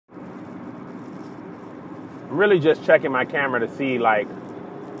really just checking my camera to see like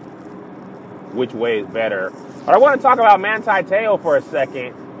which way is better. But I want to talk about Manti Te'o for a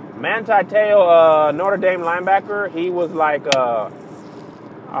second. Manti Te'o, Notre Dame linebacker, he was like, oh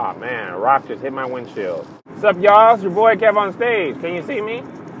man, a rock just hit my windshield. What's up, y'all? It's your boy Kev on stage. Can you see me?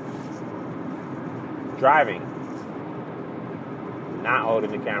 Driving. Not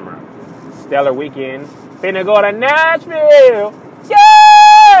holding the camera. Stellar weekend. Finna go to Nashville.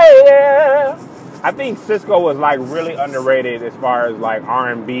 Yeah! I think Cisco was like really underrated as far as like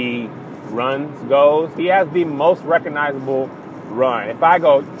R&B runs goes. He has the most recognizable run. If I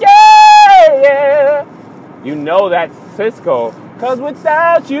go, yeah, you know that's Cisco. Cause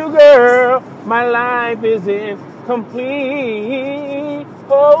without you, girl, my life isn't complete.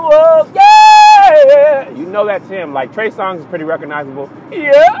 Oh, yeah. You know that's him. Like Trey Songz is pretty recognizable.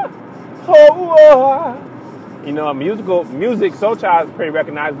 Yeah. Oh. You know, music, Soul Child is pretty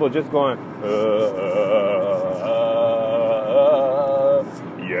recognizable. Just going,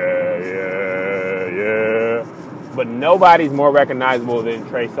 yeah. But nobody's more recognizable than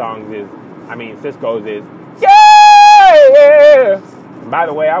Trey Songz is. I mean, Cisco's is. Yeah. And by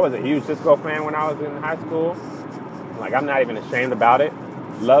the way, I was a huge Cisco fan when I was in high school. Like, I'm not even ashamed about it.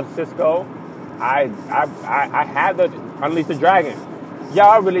 Love Cisco. I had the Unleash the Dragon.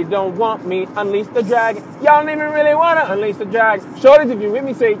 Y'all really don't want me, unleash the dragon. Y'all don't even really want to unleash the dragon. Shorties, if you with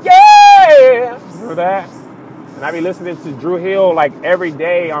me, say, yeah! Remember that? And I be listening to Drew Hill like every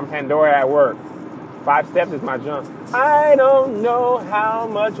day on Pandora at work. 5 Steps is my jump. I don't know how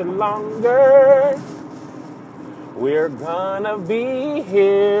much longer we're gonna be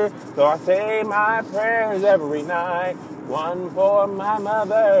here. So I say my prayers every night. One for my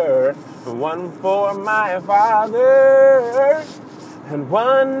mother, one for my father, and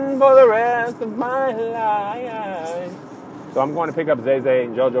one for the rest of my life. So I'm going to pick up Zay Zay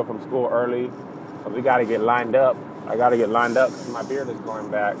and JoJo from school early. So we got to get lined up. I got to get lined up because my beard is going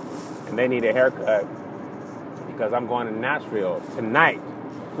back. And they need a haircut because I'm going to Nashville tonight.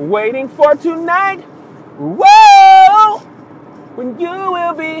 Waiting for tonight. Whoa! When you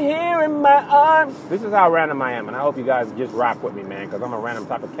will be here in my arms. This is how random I am. And I hope you guys just rock with me, man, because I'm a random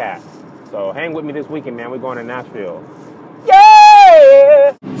type of cat. So hang with me this weekend, man. We're going to Nashville.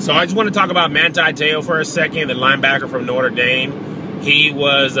 Yeah! So I just want to talk about Manti Te'o for a second, the linebacker from Notre Dame. He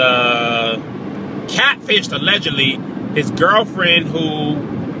was catfished, allegedly. His girlfriend, who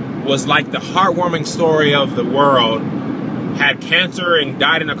was like the heartwarming story of the world, had cancer and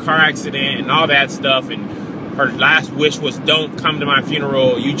died in a car accident and all that stuff. And her last wish was, don't come to my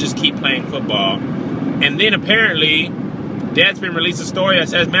funeral. You just keep playing football. And then apparently, Deadspin released a story that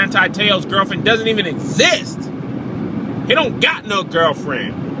says Manti Te'o's girlfriend doesn't even exist. He don't got no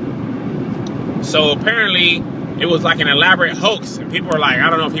girlfriend. So apparently it was like an elaborate hoax. And people were like, I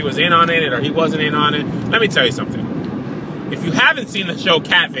don't know if he was in on it or he wasn't in on it. Let me tell you something. If you haven't seen the show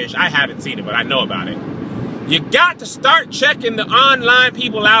Catfish, I haven't seen it, but I know about it. You got to start checking the online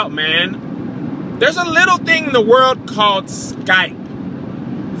people out, man. There's a little thing in the world called Skype.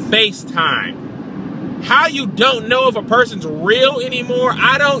 FaceTime. How you don't know if a person's real anymore,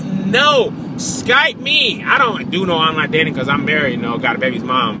 I don't know. Skype me. I don't do no online dating because I'm married, you know, got a baby's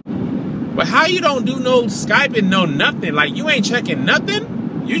mom. But how you don't do no Skype and no nothing? Like, you ain't checking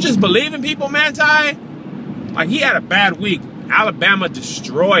nothing? You just believe in people, Manti? Like, he had a bad week. Alabama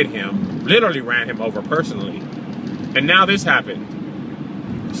destroyed him. Literally ran him over personally. And now this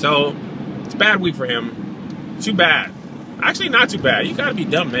happened. So, it's a bad week for him. Too bad. Actually, not too bad. You gotta be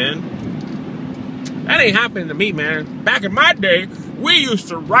dumb, man. That ain't happening to me, man. Back in my day, we used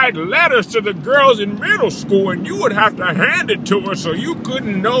to write letters to the girls in middle school, and you would have to hand it to her so you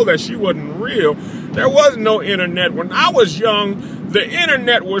couldn't know that she wasn't real. There was no internet. When I was young, the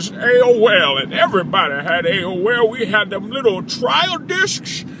internet was AOL, and everybody had AOL. We had them little trial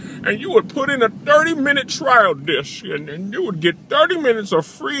discs, and you would put in a 30-minute trial disc, and you would get 30 minutes of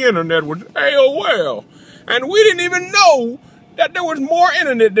free internet with AOL. And we didn't even know that there was more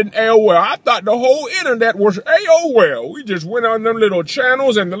internet than AOL. I thought the whole internet was AOL. We just went on them little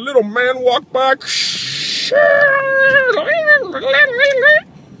channels and the little man walked by.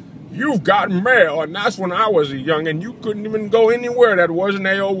 You've got mail. And that's when I was a young, and you couldn't even go anywhere that wasn't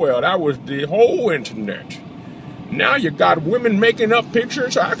AOL. That was the whole internet. Now you got women making up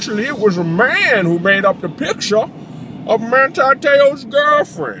pictures. Actually, it was a man who made up the picture of Manti Te'o's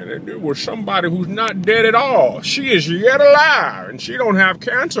girlfriend. And it was somebody who's not dead at all. She is yet alive, and she don't have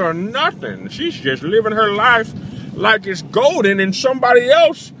cancer or nothing. She's just living her life like it's golden, and somebody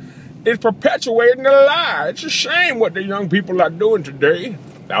else is perpetuating the lie. It's a shame what the young people are doing today.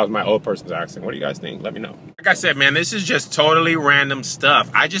 That was my old person's accent. What do you guys think? Let me know. Like I said, man, this is just totally random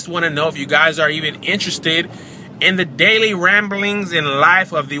stuff. I just want to know if you guys are even interested in the daily ramblings in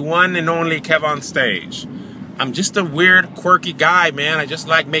life of the one and only Kev on Stage. I'm just a weird, quirky guy, man. I just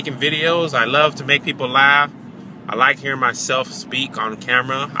like making videos. I love to make people laugh. I like hearing myself speak on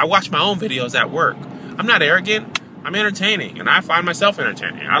camera. I watch my own videos at work. I'm not arrogant. I'm entertaining, and I find myself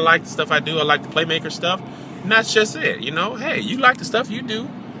entertaining. I like the stuff I do. I like the playmaker stuff, and that's just it. You know, hey, you like the stuff you do.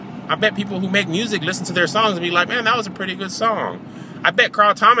 I bet people who make music listen to their songs and be like, man, that was a pretty good song. I bet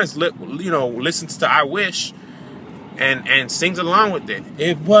Carl Thomas, listens to I Wish and sings along with it.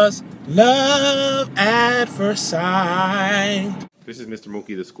 It was love at first sight. This is Mr.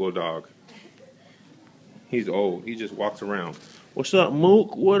 Mookie, the school dog. He's old. He just walks around. What's up,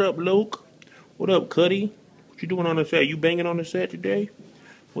 Mook? What up, Luke? What up, Cuddy? What you doing on the set? You banging on the set today?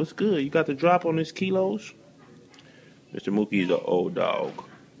 What's good? You got the drop on his kilos? Mr. Mookie's an old dog.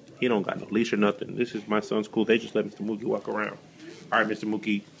 He don't got no leash or nothing. This is my son's school. They just let Mr. Mookie walk around. All right, Mr.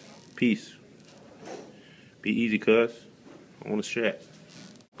 Mookie. Peace. Be easy, cuz. I want to chat.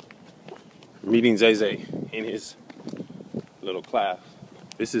 Meeting Zay Zay in his little class.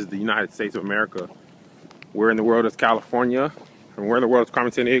 This is the United States of America. Where in the world is California? And where in the world is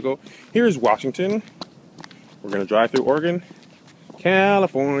Carmen San Diego? Here's Washington. We're going to drive through Oregon.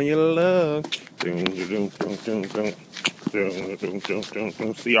 California love.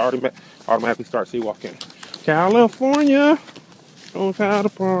 See, automatically start walking. California knows how to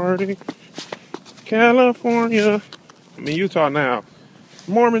party. California. I'm in Utah now.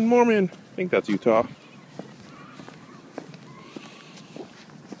 Mormon. I think that's Utah.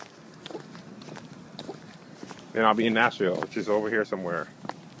 Then I'll be in Nashville, which is over here somewhere.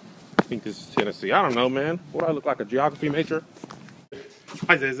 I think this is Tennessee. I don't know, man. What do I look like, a geography major?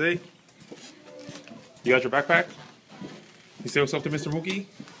 Hi, Zay Zay. You got your backpack? You say what's up to Mr. Mookie?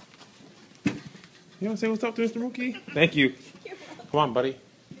 You want to say what's up to Mr. Mookie? Thank you. Come on, buddy.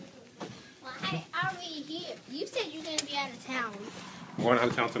 Well, I already here. You said you're going to be out of town. I'm going out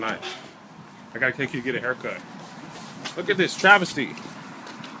of town tonight. I got to take you to get a haircut. Look at this travesty.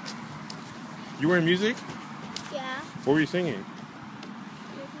 You wearing music? Yeah. What were you singing?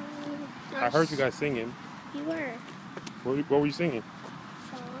 I heard you guys singing. You were. What were you singing?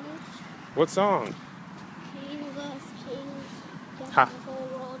 Songs. What song? King of Kings. Ha. The whole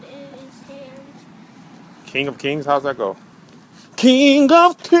world in his hands. King of Kings? How's that go? King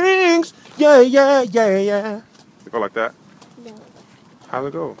of Kings! Yeah. Does it go like that? No. How's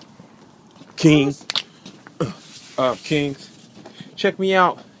it go? King of Kings. Check me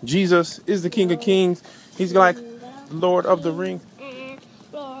out. Jesus is the King of Kings. He's like Lord of the Rings.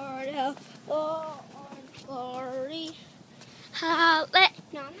 Lord of glory. No,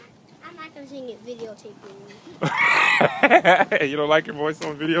 I'm not going to sing it videotaping. You don't like your voice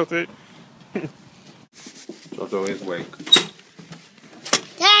on videotape? Jojo is awake.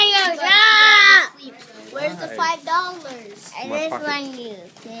 Where's the $5? And this one you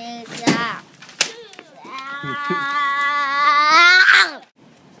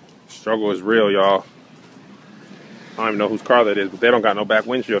Struggle is real, y'all. I don't even know whose car that is, but they don't got no back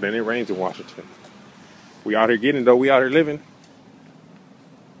windshield and it rains in Washington. We out here getting it, though. We out here living.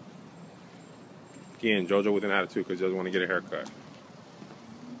 Again, JoJo with an attitude because he doesn't want to get a haircut.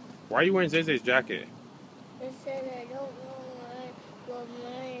 Why are you wearing Zay Zay's jacket? I said I don't know what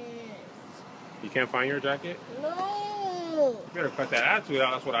mine is. You can't find your jacket? No. You better cut that attitude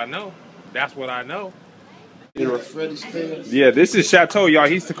out. That's what I know. That's what I know. Freddy's. Yeah, this is Chateau, y'all.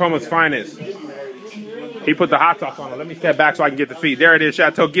 He's Tacoma's finest. He put the hot sauce on it. Let me step back so I can get the feet. There it is,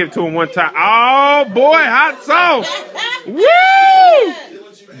 Chateau. Give it to him one time. Oh, boy, hot sauce. Woo!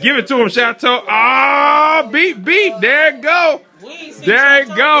 Give it to him, Chateau. Oh, beep. There it go. There it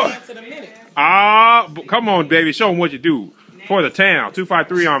go. Oh, come on, baby. Show him what you do. For the town.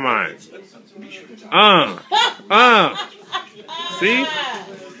 253 on mine. See?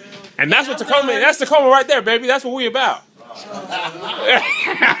 And that's what Tacoma is. That's Tacoma right there, baby. That's what we about. Y'all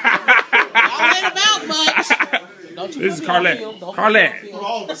ain't about much. This is Carlette.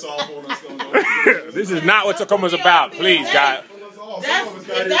 This is not what Tacoma's about. Please, God.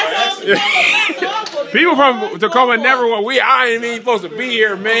 People from Tacoma never want. I ain't even supposed to be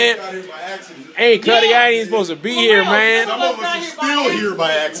here, man. Ain't Cuddy. I ain't even supposed to be here, man. Some of us are still here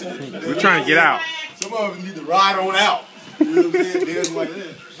by accident. We're trying to get out. Some of us need to ride on out. You know what I'm saying? Like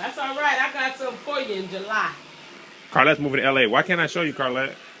that. That's all right. I got something for you in July. Carlette's moving to LA. Why can't I show you,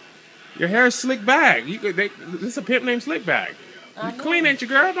 Carlette? Your hair is slick back. This is a pimp named Slick Back. You clean, ain't you,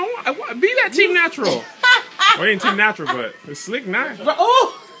 girl? Don't be that Team Natural. Well, ain't Team Natural, but it's slick nice.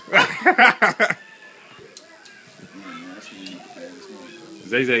 Oh!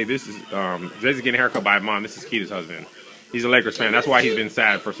 Zay, this is Zay's getting a haircut by mom. This is Keita's husband. He's a Lakers fan. That's why he's been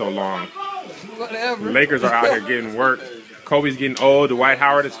sad for so long. Whatever. The Lakers are out here getting work. Kobe's getting old. Dwight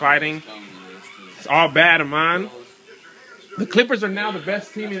Howard is fighting. It's all bad, man. The Clippers are now the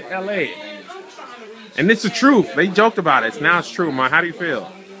best team in LA. And it's the truth. They joked about it. Now it's true, man. How do you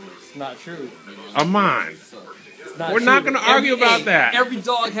feel? It's not true. Aman. Not We're true. not going to argue about that. Every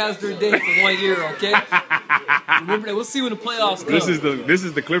dog has their day for 1 year, okay? Remember that. We'll see when the playoffs come. This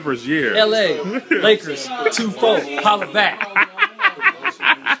is the Clippers' year. LA, Lakers, 2-4. Holla back.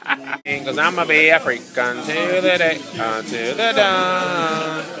 Cause I'ma be African till the day, until the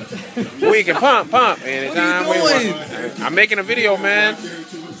dawn. We can pump anytime we want. I'm making a video, man.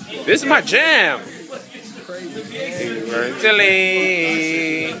 This is my jam.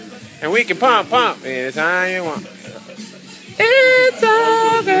 Silly. And we can pump anytime you want. It's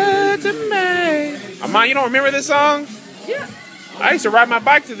all good to me. Amon, you don't remember this song? Yeah. I used to ride my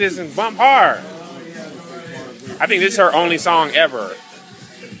bike to this and bump hard. I think this is her only song ever.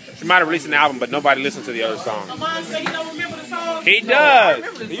 She might have released an album, but nobody listened to the other song. Amon said he don't remember the song. He does.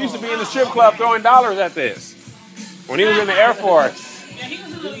 He used to be in the strip club throwing dollars at this when he was in the Air Force. Yeah, he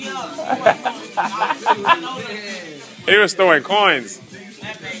was a little young. He was throwing coins.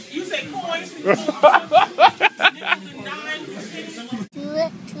 You say coins? Do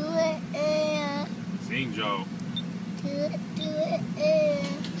it, Sing, Joe. do it.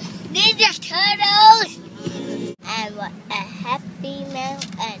 Ninja Turtles! I want a Happy Meal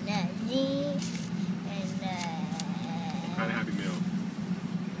and a Z and Happy Meal.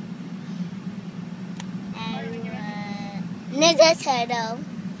 Ninja Turtle.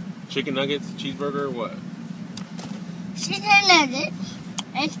 Chicken nuggets, cheeseburger, what? Chicken nuggets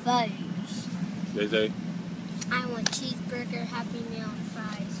and fries. Zay, I want cheeseburger, Happy Meal, and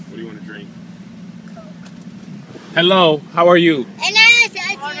fries. what do you want to drink? Coke. Hello, how are you? And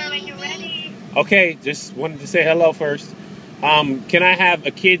I order when you're ready. Okay, just wanted to say hello first. Can I have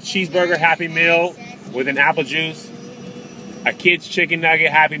a kid's cheeseburger Happy Meal with an apple juice? A kid's chicken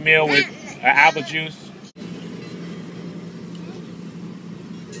nugget Happy Meal with an apple juice?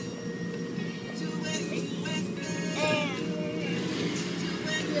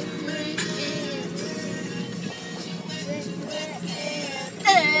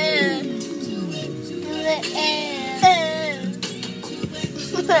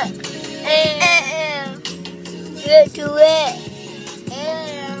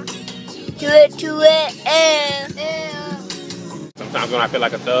 Do it. Sometimes when I feel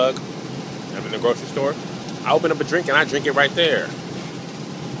like a thug, I'm in the grocery store, I open up a drink and I drink it right there.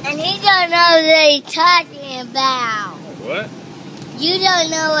 And he don't know what he's talking about. What? You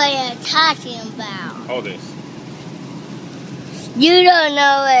don't know what you're talking about. Hold this. You don't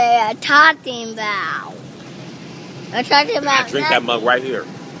know what you're talking about. I'm talking about I drink that mug right here.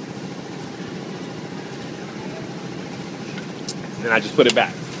 And I just put it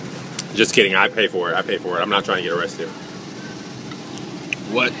back. Just kidding. I pay for it. I'm not trying to get arrested.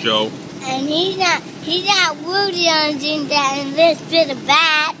 What, Joe? And he's not Woody on drink that and this put it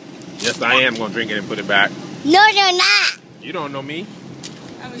back. Yes, I am going to drink it and put it back. No, you're not. You don't know me.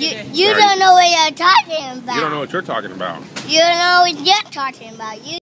 You don't know what you're talking about. You don't know what you're talking about. You don't know what you're talking about.